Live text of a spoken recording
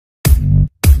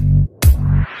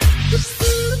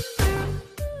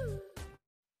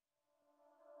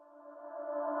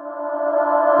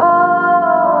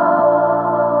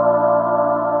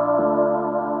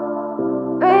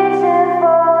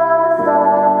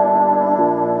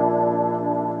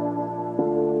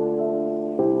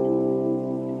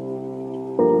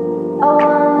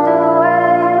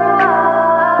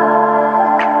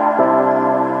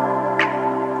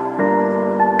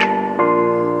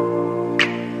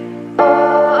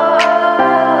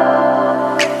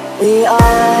We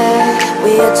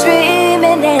are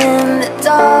dreaming in the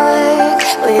dark.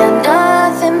 We are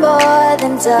nothing more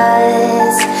than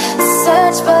dust.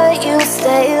 Search but you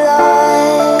stay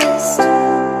lost.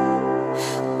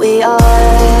 We are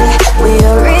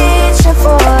reaching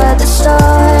for the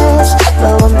stars,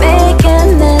 but we're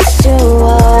making this too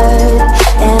hard.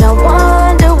 And I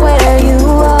wonder where you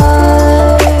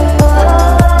are.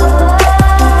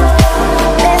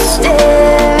 Mysterious,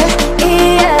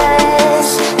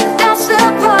 that's the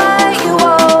part you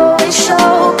always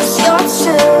show. 'Cause you're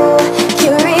too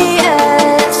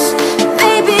curious.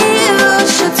 Maybe you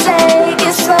should take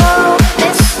it slow.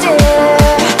 Mysterious,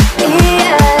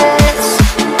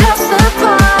 that's the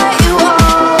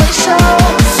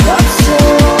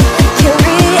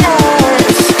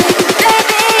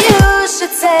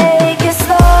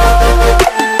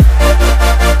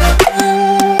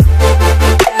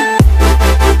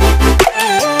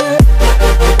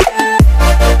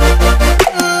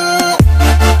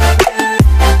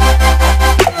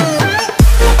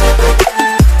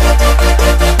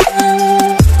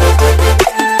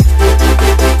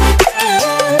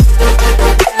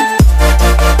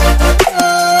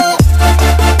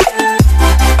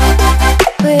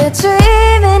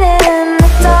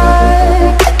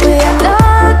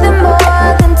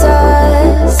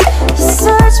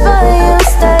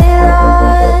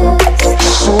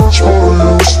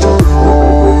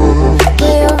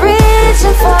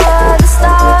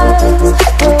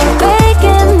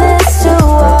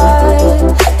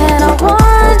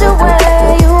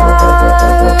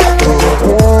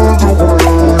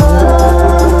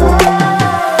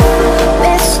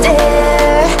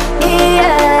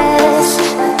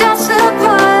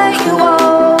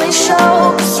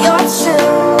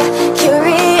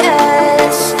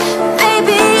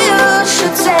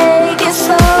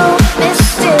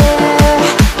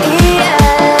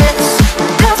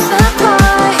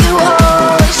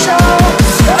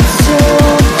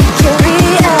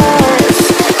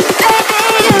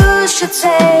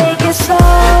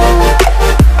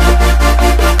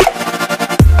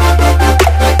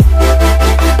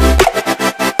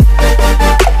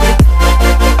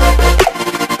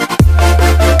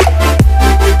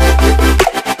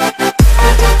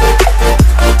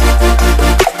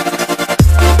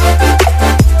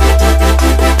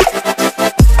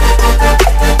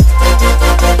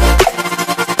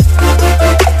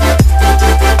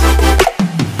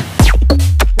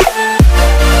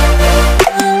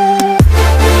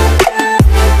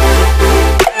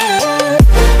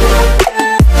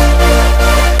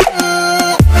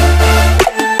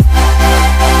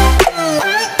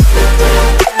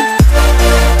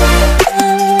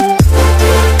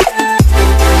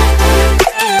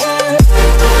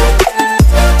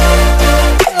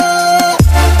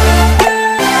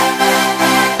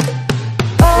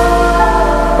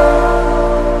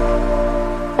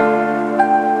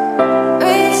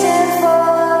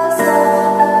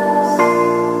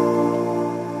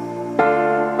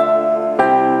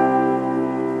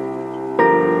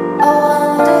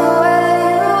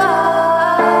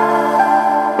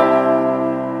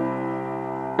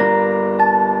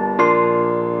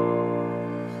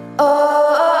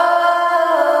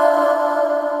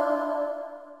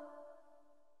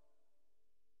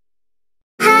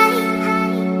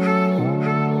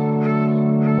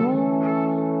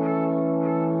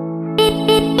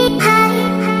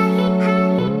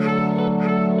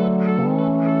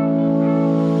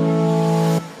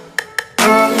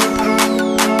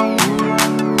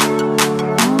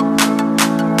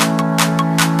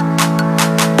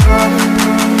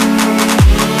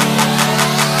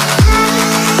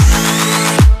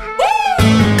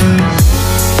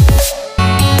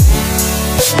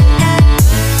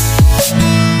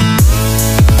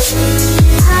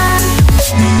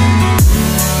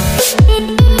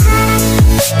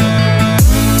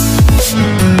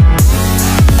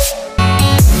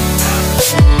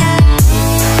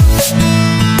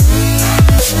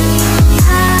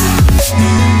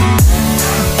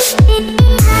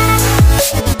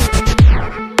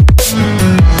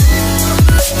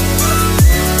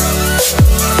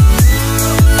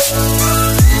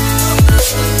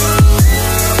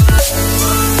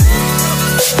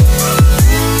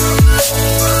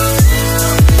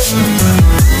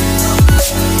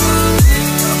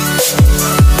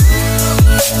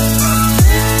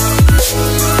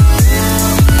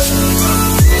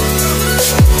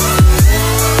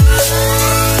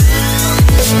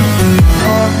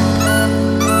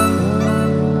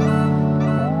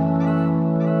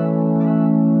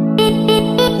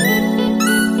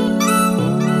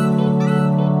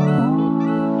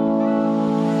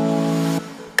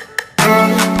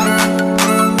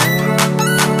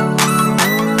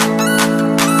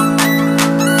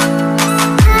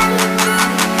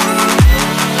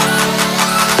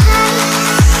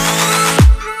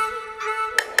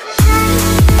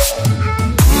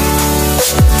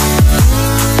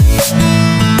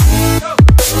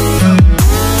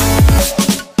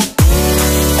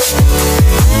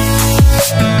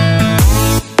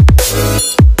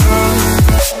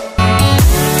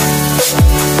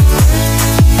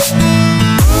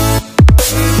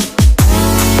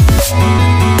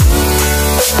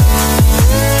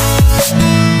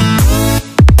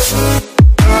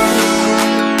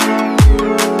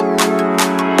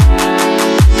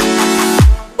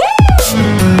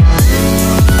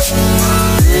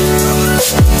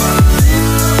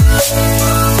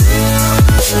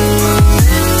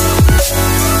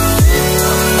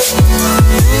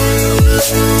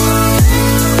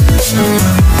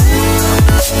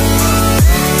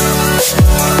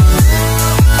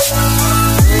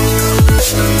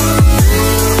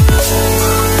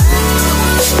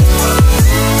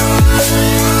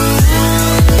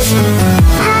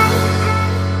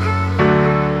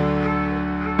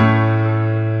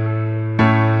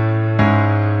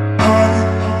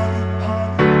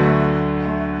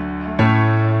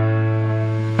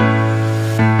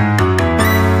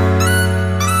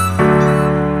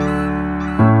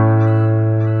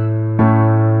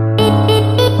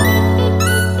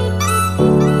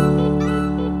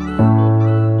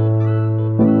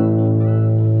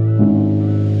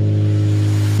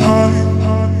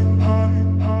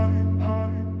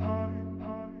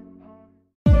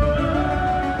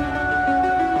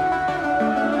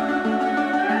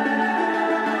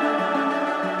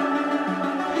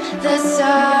The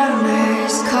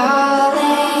summer's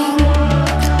calling.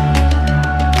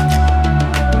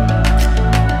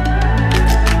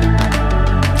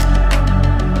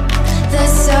 The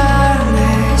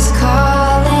summer's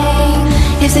calling.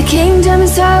 If the kingdom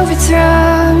is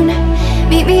overthrown,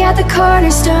 meet me at the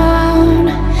cornerstone.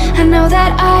 I know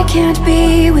that I can't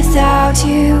be without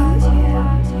you.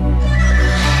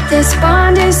 This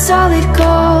bond is solid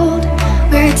gold.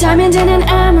 We're a diamond and an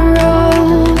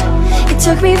emerald. It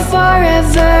took me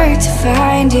forever to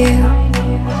find you.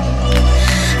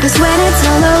 'Cause when it's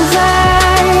all over,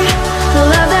 the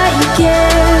love that you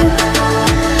give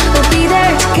will be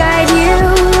there to guide you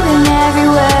in every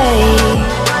way.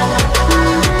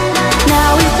 Now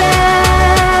we've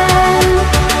been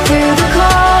through the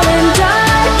cold and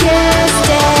darkest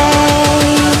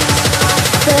days.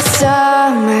 The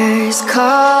summer's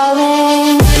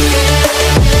calling.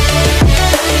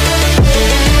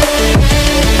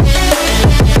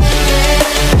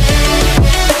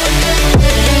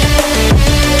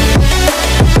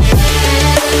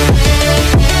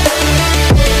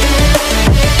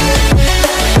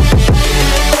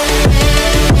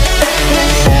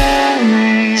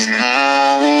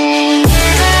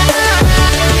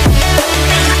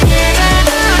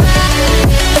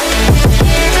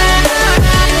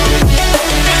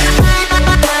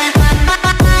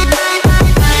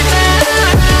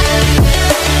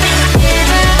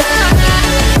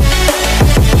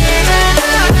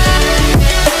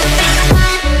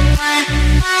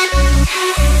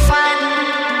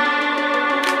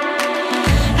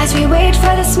 As we wait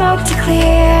for the smoke to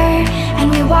clear and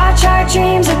we watch our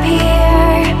dreams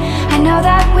appear, I know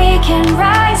that we can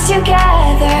rise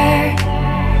together.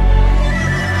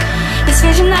 This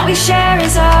vision that we share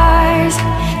is ours.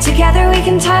 Together we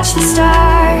can touch the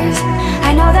stars.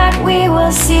 I know that we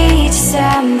will see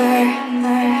December.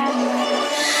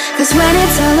 'Cause when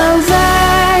it's all over,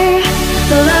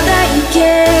 the love that you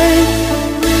give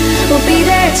will be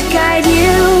there to guide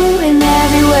you in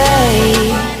every way.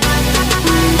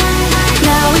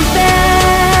 Now we've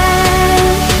been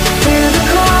through the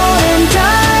cold and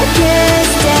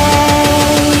darkest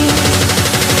days.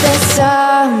 The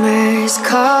summer's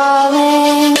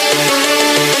calling.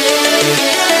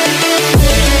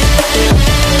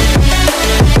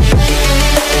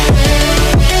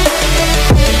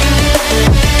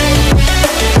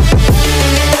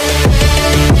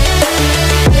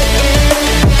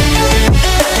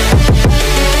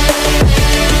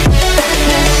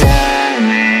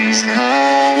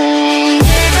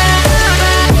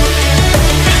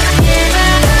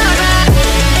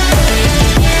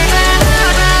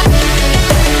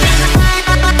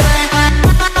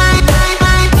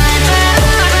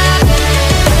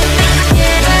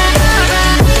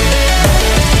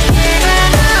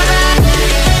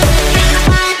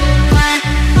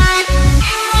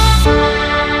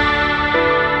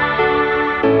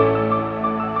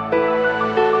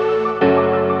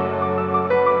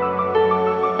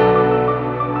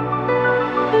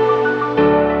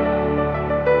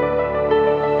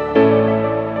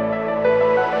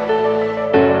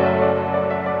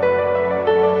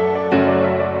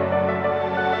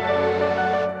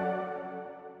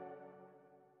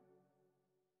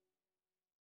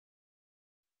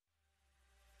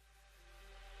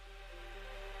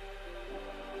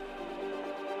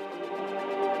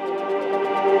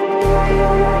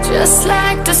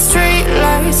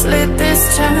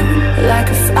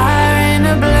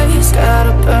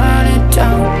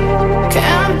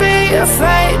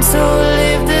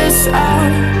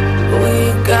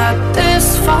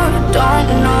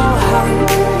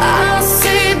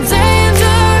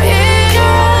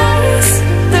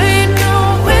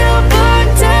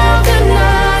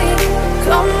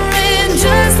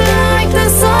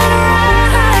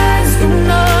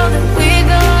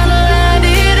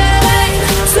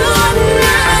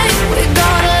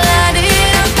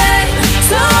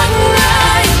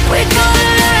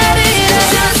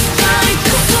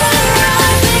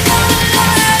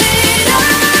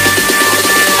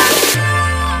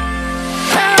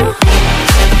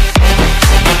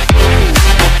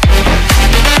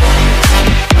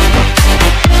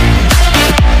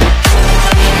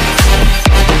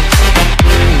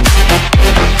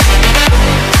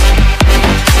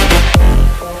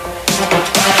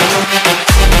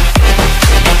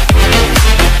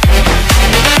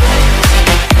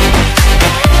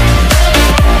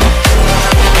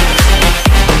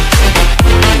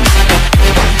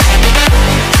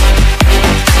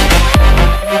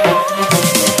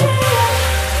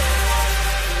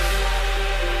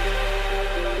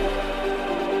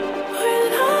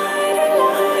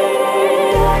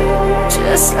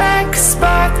 just like a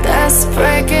spark that's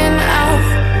breaking out.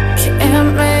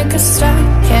 Can't make a stop,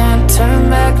 can't turn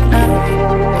back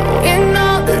now. We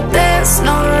know that there's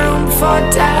no room for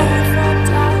doubt.